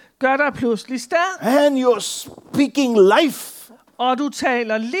strong. gør dig pludselig stærk. And you're speaking life. Og du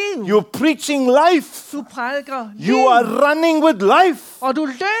taler liv. You're preaching life. Du prædiker liv. You are running with life. Og du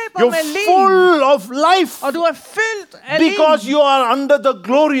løber You're med liv. full of life. Og du er fyldt af liv. Because you are under the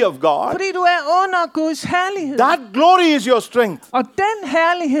glory of God. Fordi du er under Guds herlighed. That glory is your strength. Og den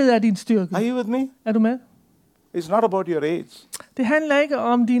herlighed er din styrke. Are you with me? Er du med? It's not about your age. Det handler ikke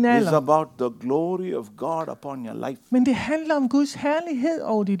om din It's alder. about the glory of God upon your life. Men det handler om Guds herlighed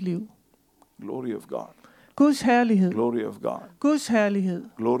over dit liv. Glory of God. Guds herlighed. Glory of God. Guds herlighed.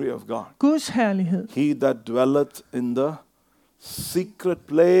 Glory of God. Guds herlighed. He that dwelleth in the secret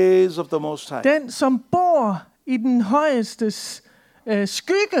place of the Most High. Den, som bor i den højestes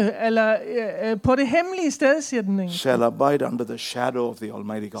skygge, eller på det hemmelige sted, siger den ikke, Shall abide under the shadow of the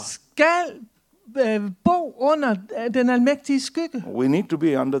Almighty God. skal bo under den almægtige skygge. We need to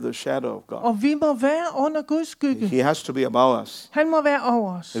be under the shadow of God. Og vi må være under Guds skygge. He has to be above us. Han må være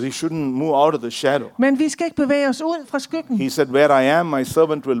over os. We shouldn't move out of the shadow. Men vi skal ikke bevæge os ud fra skyggen. He said, where I am, my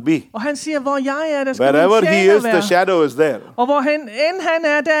servant will be. Og han siger, hvor jeg er, der skal Wherever min he tjener is, the være. shadow is there. Og hvor end han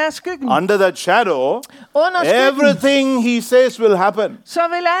er, der er skyggen. Under that shadow, Under skyggen, everything he says will happen. så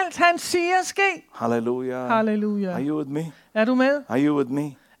vil alt, han siger, ske. Hallelujah. Halleluja. Are you with me? Er du med? Are you with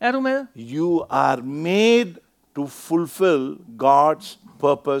me? Er du med? You are made to fulfill God's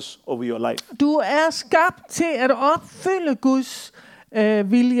purpose over your life. Du er skabt til at opfylde Guds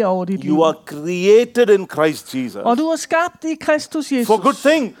vilje over dit liv. You are created in Christ Jesus Og du er skabt i Kristus Jesus. for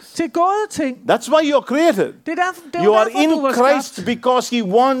good things. Til gode ting. That's why you're created. Det er derfor, You are derfor du in var Christ skabt. because he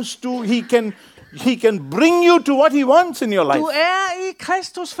wants to, he can bring you to what he wants in your life. Du er i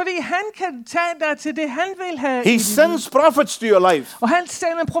Kristus, fordi han kan tage dig til det, han vil have i He dit liv. sends prophets to your life. Og han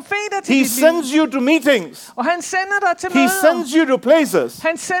sender profeter til He dit liv. sends you to meetings. Og han sender dig til He møder. sends you to places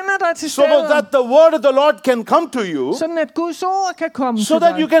Han sender dig til so steder, that the word of the Lord can come to you, sådan at Guds ord kan komme so til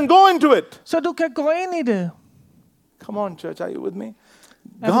that you dig. can go into it. Så du kan gå ind i det. Come on, church, are you with me?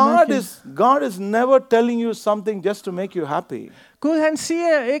 Er du med, God is never telling you something just to make you happy. Gud, han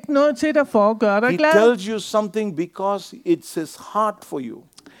siger ikke noget til dig for at gøre dig He glad. tells you something because it's his heart for you.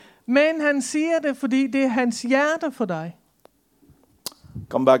 Men han siger det, fordi det er hans hjerte for dig.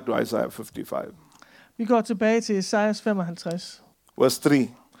 Come back to Isaiah 55, Vi går tilbage til Esajas 55, verse 3.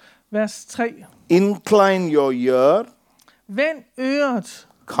 Vers 3. Incline your ear, Vend øret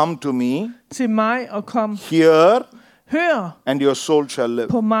come to me, til mig og kom. hear, Hør and your soul shall live.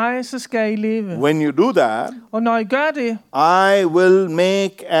 på mig, så skal I leve. When you do that, Og når I gør det, I will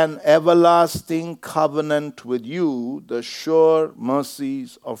make an everlasting covenant with you, the sure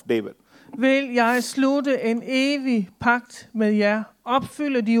mercies of David. vil jeg slutte en evig pagt med jer.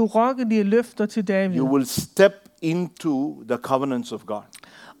 Opfylde de urokkelige løfter til David. You will step into the covenants of God.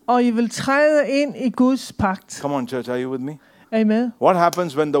 Og I vil træde ind i Guds pagt. Come on, church, are you with me? Er I med? What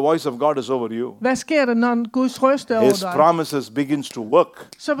happens when the voice of God is over you? Hvad sker der, når Guds røst er over His dig? promises begins to work.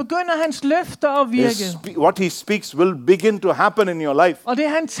 Så begynder hans løfter at virke. What he speaks will begin to happen in your life. Og det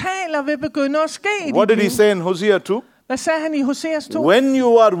han taler vil begynde at ske i What dit did he liv. say in Hosea 2? Hvad sagde han i Hoseas 2? When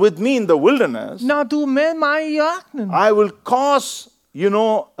you are with me in the wilderness, Når du er med mig i ørkenen, I will cause,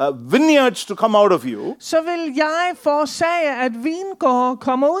 vineyards to come out of you. så vil jeg forårsage, at vingårde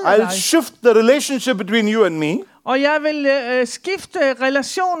kommer ud af I'll dig. shift the relationship between you and me. Og jeg vil skifte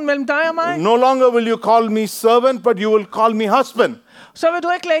relationen mellem dig og mig. No longer will you call me servant, but you will call me husband. Så vil du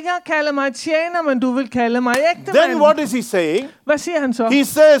ikke længere kalde mig tjener, men du vil kalde mig Then ægtemand. what is he saying? Hvad siger han så? He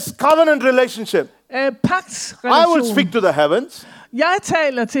says covenant relationship. Pagtsrelation. I will speak to the heavens. Jeg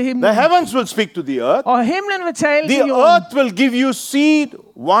taler til himlen. The heavens will speak to the earth. Og himlen vil tale The til jorden. earth will give you seed,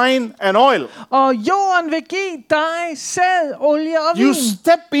 wine, and oil. Og jorden vil give dig sæd, olie og You vin.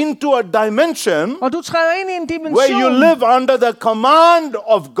 step into a dimension Og du træder ind i en where you dimension, live under the command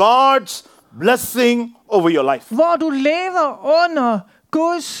of God's blessing over your life. hvor du lever under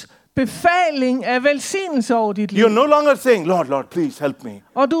Guds befaling af velsignelse over dit liv. You're no longer saying, Lord, please help me.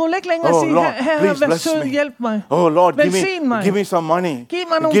 Og du vil ikke længere Oh, sige, Lord, herre, please vær bless sød, me. hjælp mig. Oh Lord, Velsign mig. give me some money. Giv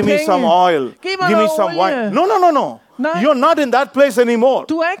mig nogle Give me penge. some oil. Giv mig Give me noget some olie. wine. No. Nej. You're not in that place anymore.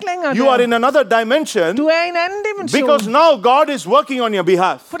 Du er ikke længere You are der. in another dimension Du er i en anden dimension. because now God is working on your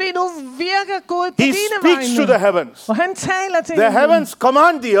behalf. Fordi nu virker Gud på He dine speaks to the vegne. heavens. Og han taler til The himlen. heavens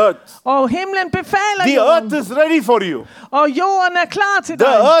command the earth. Og himlen befaler The jorden. earth is ready for you. Og jorden er klar til The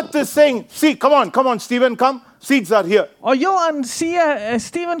dig. earth is saying, see, come on, Stephen, come. Seeds are here. Og jorden siger,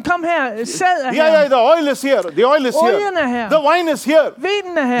 Steven, kom her. Sæd er her. Yeah, the oil is here. The oil is Olien er here. her. The wine is here.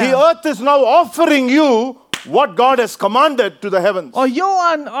 Vinen er The her. earth is now offering you what God has commanded to the heavens. Og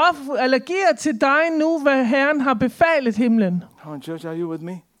jorden giver til dig nu, hvad Herren har befalet himlen. Come on, church, are you with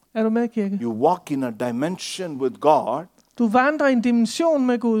me? Er du med, kirke? You walk in a dimension with God Du vandrer i en dimension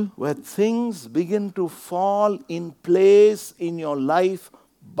med Gud, where things begin to fall in place in your life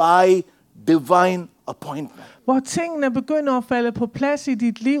by divine appointment. hvor tingene begynder at falde på plads i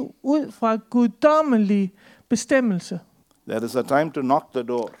dit liv, ud fra guddommelig bestemmelse. There is a time to knock the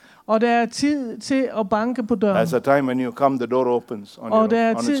door. Og der er tid til at banke på døren. There's a time when you come, the door opens Og der er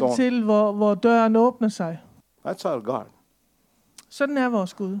on its tid own. til, hvor døren åbner sig. That's our God. Sådan er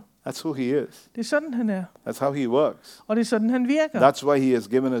vores Gud. That's who he is. Det er sådan, han er. That's how he works. Og det er sådan, han virker. That's why he has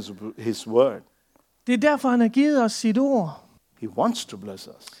given us his word. Det er derfor, han har givet os sit ord. He wants to bless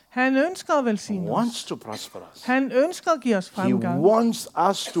us. Han ønsker at velsigne os. Wants to prosper us. Han ønsker at give os He fremgang. wants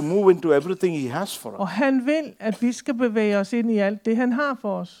us to move into everything he has for Og us. han vil, at vi skal bevæge os ind i alt det, han har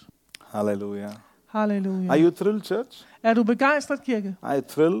for os. Hallelujah. Halleluja. Are you thrilled, church? Er du begejstret, kirke? I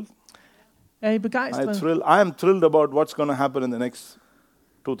thrilled. Er I I begejstret? am thrilled about what's going to happen in the next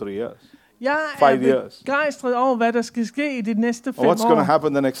 2-3 years. Jeg 5 er years. begejstret over, hvad der skal ske i de næste 5 Or what's going to år.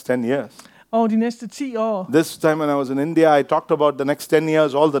 happen the next 10 years. Og de næste 10 år. This time when I was in India, I talked about the next 10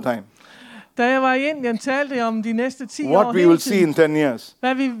 years all the time. Da jeg var i Indien, talte jeg om de næste 10 år What we hele will see tiden. in 10 years.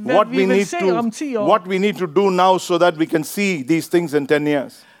 Hvad vi What we vil need se om 10 år. what we need to do now so that we can see these things in 10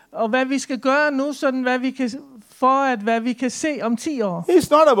 years. Og hvad vi skal gøre nu, sådan hvad vi kan, hvad vi kan se om 10 år. It's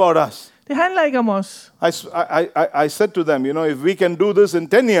not about us. Det handler ikke om os. I said to them, if we can do this in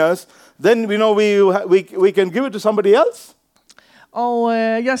 10 years, then we can give it to somebody else. Og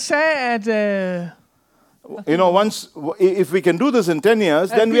jeg sagde, at If we can do this in 10 years,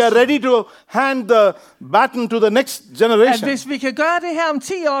 then we are ready to hand the baton to the next generation. hvis vi kan gøre det her om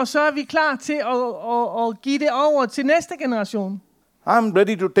 10 år, så er vi klar til at give det over til næste generation. I'm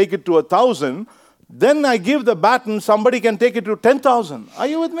ready to take it to 1,000. Then I give the baton, somebody can take it to 10,000.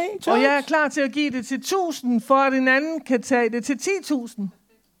 Are you with me, church? Og jeg er klar til at give det til 1000, for at en anden kan tage det til 10.000.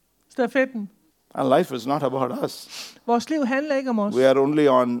 Stafetten. Our life is not about us. Vores liv handler ikke om os. We are only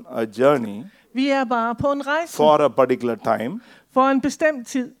on a journey Vi er bare på en rejse for a particular time. for en bestemt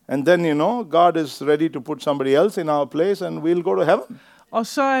tid. And then, God is ready to put somebody else in our place and we'll go to heaven. Og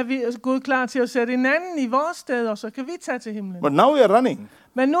så er vi Gud klar til at sætte en anden i vores sted, og så kan vi tage til himlen. But now we are running.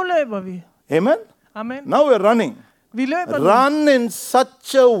 Men nu løber vi. Amen? Amen. Now we are running. Vi løber nu. Run in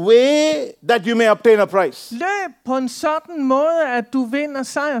such a way that you may obtain a prize. Løb på en sådan måde, at du vinder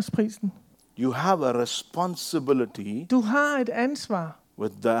sejrsprisen. You have a responsibility Du har et ansvar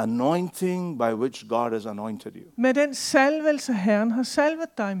with the anointing by which God has anointed you. med den salvelse, Herren har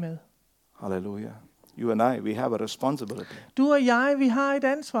salvet dig med. Hallelujah. You and I, we have a responsibility. Du og jeg, vi har et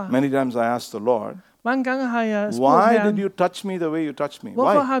ansvar. Many times I ask the Lord, Mange gange har jeg spurgt why Herren, did you touch me the way you touched me?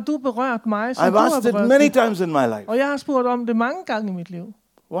 hvorfor Why? har du berørt mig, som I've du har asked it berørt many mig? times in my life. Og jeg har spurgt om det mange gange i mit liv.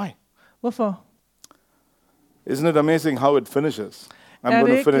 Why? Hvorfor? Isn't it amazing how it finishes? I'm Er det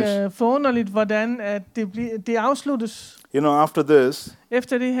going to finish. ikke forunderligt, hvordan at det afsluttes You know, after this,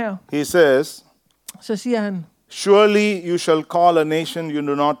 efter det her? he says, Så siger han, surely you shall call a nation you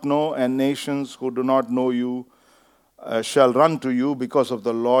do not know, and nations who do not know you shall run to you because of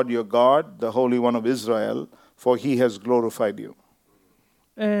the Lord your God, the Holy One of Israel, for he has glorified you.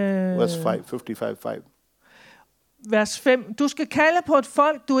 Verse 5, 55:5. vers 5. Du skal kalde på et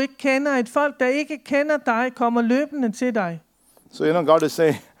folk, du ikke kender. Et folk, der ikke kender dig, kommer løbende til dig. So, you know, God is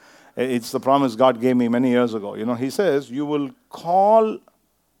saying, it's the promise God gave me many years ago. You know, he says, you will call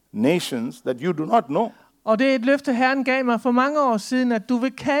nations that you do not know. Og det er et løfte, Herren gav mig for mange år siden, at du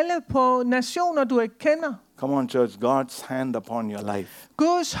vil kalde på nationer, du ikke kender. Come on, church, God's hand upon your life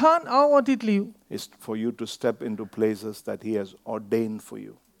Guds hånd over dit liv is for you to step into places that he has ordained for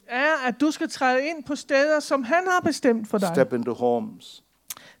you. er, at du skal træde ind på steder, som han har bestemt for dig. Step into homes.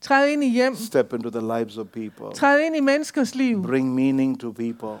 Træde ind i hjem. Step into the lives of people. Træde ind i menneskers liv. Bring meaning to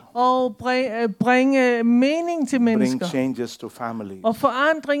people. Og bringe mening til Bring mennesker. changes to families. Og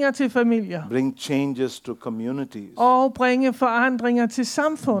forandringer til familier. Bring changes to communities. Og bringe forandringer til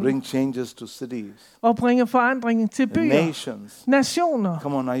samfund. Bring changes to cities. Og bringe forandringer til byer. Nations. Nationer.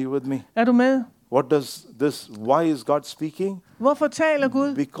 Come on, are you with me? Er du med? Why is God speaking? Hvorfor taler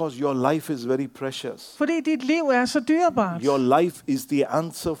Gud? Because your life is very precious. Fordi dit liv er så dyrebart. Your life is the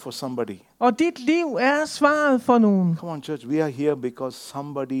answer for somebody. Og dit liv er svaret for nogen. Come on, church, we are here because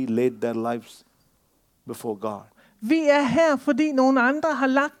somebody laid their lives before God. Vi er her, fordi nogle andre har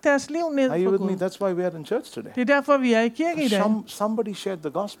lagt deres liv ned Are you for with me? Gud. That's why we are in church today. Det er derfor, vi er i kirke i dag. Somebody shared the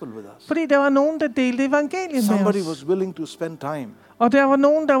gospel with us. Fordi der var nogen, der delte evangeliet med Somebody os. was willing to spend time. Og der var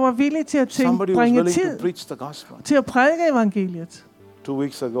nogen, der var villige til at Somebody was bringe willing to tid preach the gospel. til at prædike evangeliet. 2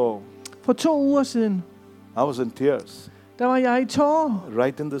 weeks ago, For 2 uger siden, I was in tears, der var jeg i tårer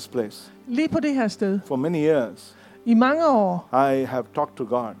right in this place. lige på det her sted. For many years, I mange år, I have talked to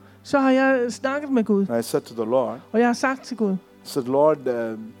God. så har jeg snakket med Gud. I said to the Lord, Og jeg har sagt til Gud, I said, Lord,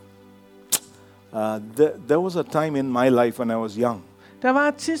 there was a time in my life when I was young. der var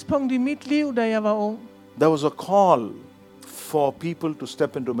et tidspunkt i mit liv, da jeg var ung. There was a call for people to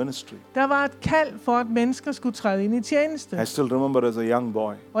step into ministry. Der var et kald for, at mennesker skulle træde ind i tjeneste. I still remember as a young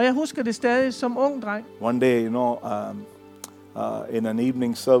boy. Og jeg husker det stadig som ung dreng. One day, in an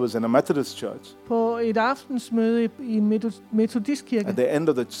evening service in a Methodist church, På et aftensmøde i en at metodistkirke. the end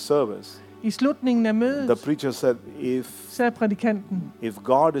of the service, I slutningen af the mødet preacher said, sagde prædikanten, if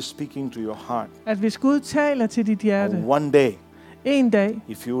God is speaking to your heart, at hvis Gud taler til dit hjerte one day, en dag,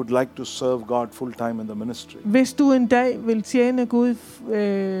 if you would like to serve God full time in the ministry, hvis du en dag vil tjene Gud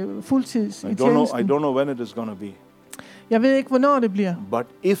fuldtids i I tjenesten. don't know when it is going to be, Jeg ved ikke, hvornår det bliver. but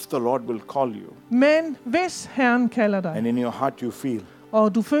if the Lord will call you, Men hvis Herren kalder dig, and in your heart you feel,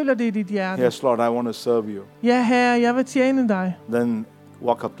 og du føler det i dit hjerte, yes, Lord, I want to serve you, ja Herre, jeg vil tjene dig, then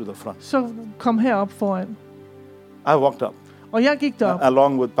walk up to the front. så kom herop foran. I walked up Og jeg gik derop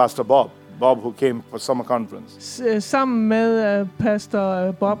along with Pastor Bob, who came for summer conference. sammen med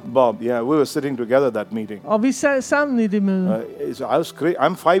pastor Bob. Bob, yeah, we were sitting together that meeting. Og vi sad sammen i det møde. So I was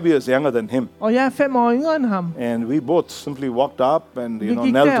I'm 5 years younger than him, Og jeg er 5 år yngre end ham. and we both simply walked up and Vi gik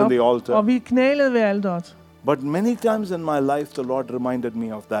knelt derop, on the altar. og vi knælede ved alteret. But many times in my life, the Lord reminded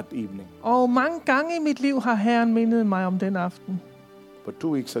me of that evening. Og mange gange i mit liv har Herren mindet mig om den aften. But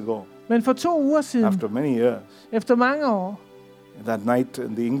 2 weeks ago, Men for 2 uger siden, after many years, efter mange år, that night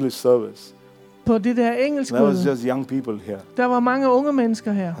in the English service, på det der engelske there was møde, just young people here. der var mange unge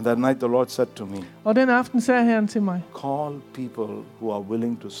mennesker her. And that night the Lord said to me, Og den aften sagde Herren til mig, call people who are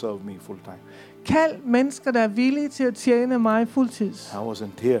willing to serve me full time. kald mennesker, der er villige til at tjene mig fuldtids. I was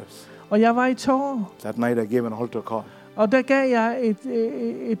in tears. Og jeg var i tårer. That night I gave an altar call. Og der gav jeg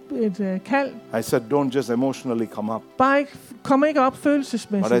et kald. I said, don't just emotionally come up. Bare ikke, kom ikke op But I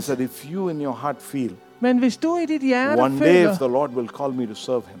følelsesmæssigt. said, if you in your heart feel, Men hvis du i dit hjerte one day if føler, the Lord will call me to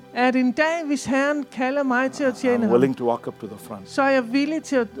serve him, at en dag, hvis Herren kalder mig til at tjene I'm ham, willing to walk up to the front. så er jeg villig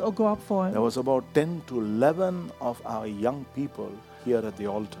til at gå op foran. There was about 10 to 11 of our young people here at the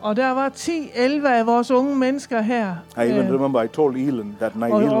altar. Og der var 10-11 af vores unge mennesker her. I even remember I told Elin that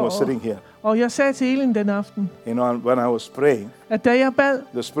night. Elin was sitting here. Og jeg sagde til Elin den aften, You know, when I was praying, at da jeg bad,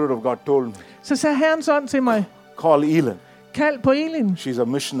 the Spirit of God told me, så sagde Herrens ånd til mig, call Elin. kald på Elin. She's a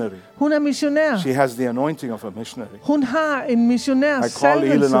missionary. Hun er missionær. She has the anointing of a missionary. Hun har en missionær I called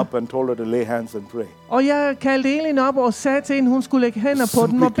Elin salvelse. up and told her to lay hands and pray. Og jeg kaldte Elin op og sagde til hende, hun skulle lægge hænder på den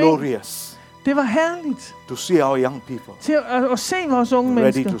Simply og bede. glorious Det var herligt to see our young people til at se vores unge ready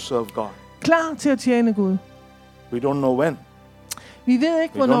mennesker to serve God. klar til at tjene Gud. We don't know when, Vi ved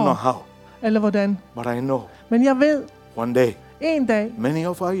ikke, we don't know hvornår how, eller hvordan. but I know Men jeg ved, one day en dag many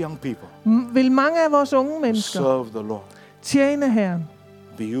of our young people vil mange af vores unge mennesker serve the Lord, tjene Herren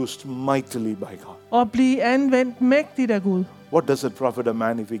be used mightily by God. og blive anvendt mægtigt af Gud. What does it profit a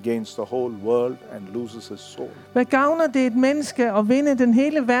man if he gains the whole world and loses his soul? Hvad gavner det et menneske at vinde den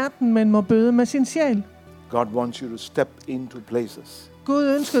hele verden, men må bøde med sin sjæl? God wants you to step into places. Gud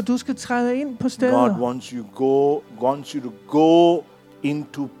ønsker, at du skal træde ind på God steder. wants you to go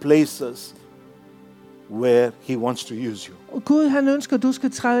into places where he wants to use you. Og Gud, han ønsker, at du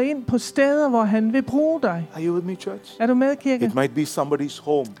skal træde ind på steder, hvor han vil bruge dig. Are you with me, church? Er du med, kirke? It might be somebody's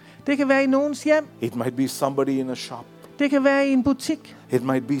home. Det kan være i nogens hjem. It might be somebody in a shop. Det kan være i en butik. It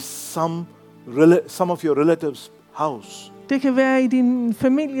might be some of your relatives' house. Det kan være i din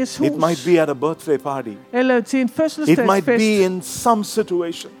families hus. It might be at a birthday party. Eller til en It might fødselsdagsfest. be in some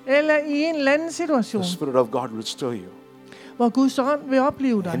situation. Eller i en eller anden situation, The Spirit of God will stir you. hvor Guds ånd vil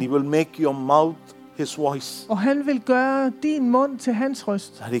opleve And dig. he will make your mouth his voice. Og han vil gøre din mund til hans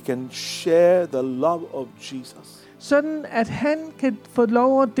røst. That he can share the love of Jesus Sådan at han kan få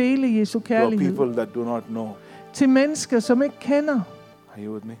lov at dele Jesu to kærlighed people that do not know. til mennesker, som ikke kender. Are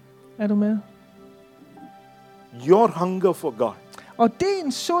you with me? Er du med? Your hunger for God, Og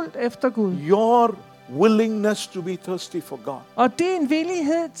din sult efter Gud. your willingness to be thirsty for God Og din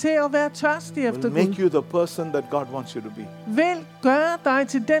villighed til at være tørstig efter will make Gud. you the person that God wants you to be. Vil gøre dig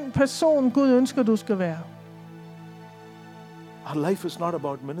til den person, Gud ønsker, du skal være. Our life is not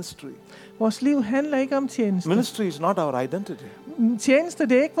about ministry. Vores liv handler ikke om tjeneste. Ministry is not our identity. Tjeneste,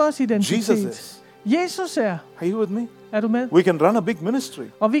 det er ikke vores identitet. Jesus is. Jesus er. Are you with me? Er du med? We can run a big ministry.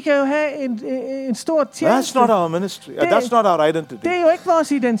 Og vi kan jo have en stor That's tjeneste. not our ministry. That's not our identity. Det er jo ikke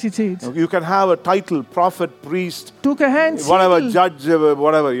vores identitet. You can have a title, prophet, priest, Du kan have en whatever, titel, judge,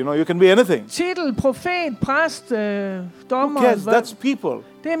 whatever, you know, you can be anything. titel, profet, præst, Who dommer. cares? That's people.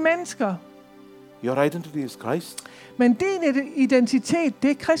 Det er mennesker. Your identity is Christ. Men din identitet,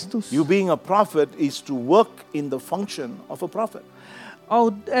 det er Kristus. You being a prophet is to work in the function of a prophet.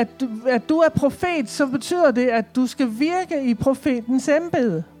 Og at du er profet, så betyder det, at du skal virke i profetens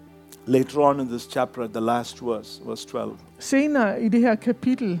embede. Later on in this chapter, at the last verse 12, Senere i det her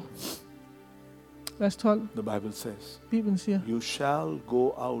kapitel, vers 12, the Bible says, Bibelen siger, you shall go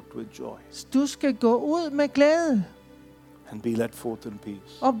out with joy du skal gå ud med glæde and be led forth in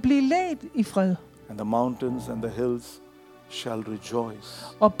peace. og blive ledt i fred. And the mountains and the hills shall rejoice.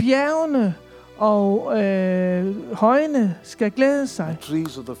 Og bjergene og højene skal glæde sig. The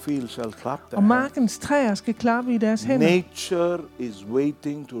trees of the field shall clap Og their hands. markens træer skal klappe i deres hænder. Nature is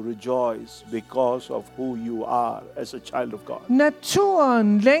waiting to rejoice because of who you are as a child of God.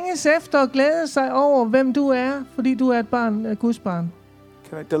 Naturen længes efter at glæde sig over, hvem du er, fordi du er et barn af Guds barn.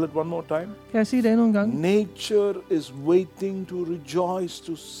 Can I tell it one more time? Kan jeg sige det endnu en gang? Nature is waiting to rejoice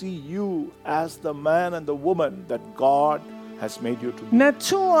to see you as the man and the woman that God has made you to be.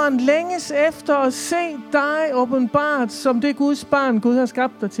 Naturen længes efter at se dig åbenbart som det Guds barn, Gud har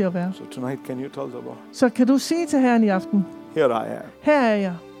skabt dig til at være. So tonight, can you tell the Lord, Så kan du sige til Herren i aften, here I am, her er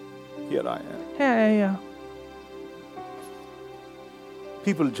jeg, here I am. her er jeg.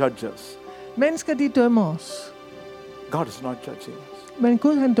 People judge us. Mennesker, de dømmer os. God is not judging us. Men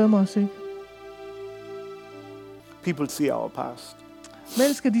Gud, han dømmer os ikke. People see our past.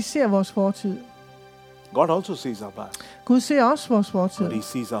 Mennesker, de ser vores fortid. God also sees our past, Gud ser også vores fortid. but he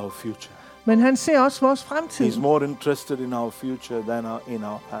sees our future. Men han ser også vores fremtid. He's more interested in our future than in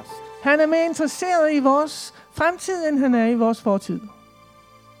our past. Han er mere interesseret i vores fremtid, end han er i vores fortid.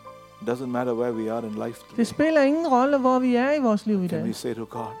 It doesn't matter where we are in life Det today. spiller ingen rolle, hvor vi er i vores liv i Can we dag. say to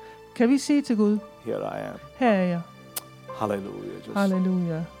God, Kan vi sige til Gud, here I am. her er jeg. Hallelujah.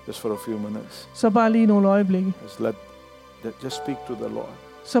 Halleluja. Just for a few minutes. Så bare lige nogle øjeblikke. Just speak to the Lord.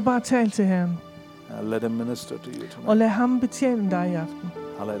 Så bare tal til Herren. And let him minister to you Og tonight. lad ham betjene dig i aften.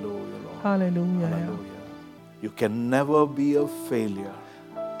 Hallelujah, Lord. Halleluja. Herre. Hallelujah. You can never be a failure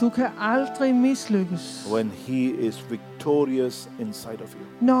Du kan aldrig mislykkes, when he is victorious inside of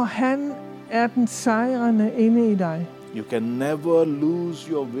you. når han er den sejrende inde i dig. You can never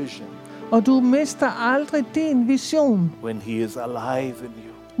lose your vision Og du mister aldrig din vision, when He is alive in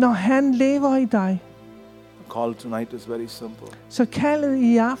you. når han lever i dig. The call tonight is very simple. Så kaldet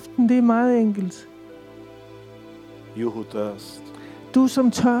i aften, det er meget enkelt. You who thirst, Du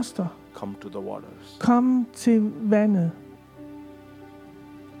som tørster, come to the waters. kom til vandet.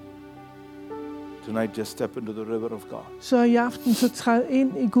 Tonight, just step into the river of God. Så i aften, så træd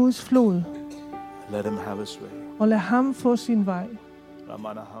ind i Guds flod, Let Him have His way. og lad ham få sin vej.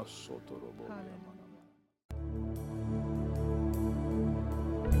 Ramana Hasotorobo.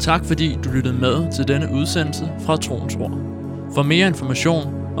 Tak fordi du lyttede med til denne udsendelse fra Troens Ord. For mere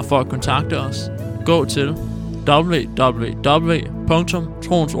information og for at kontakte os, gå til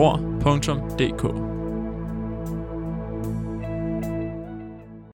www.troensord.dk.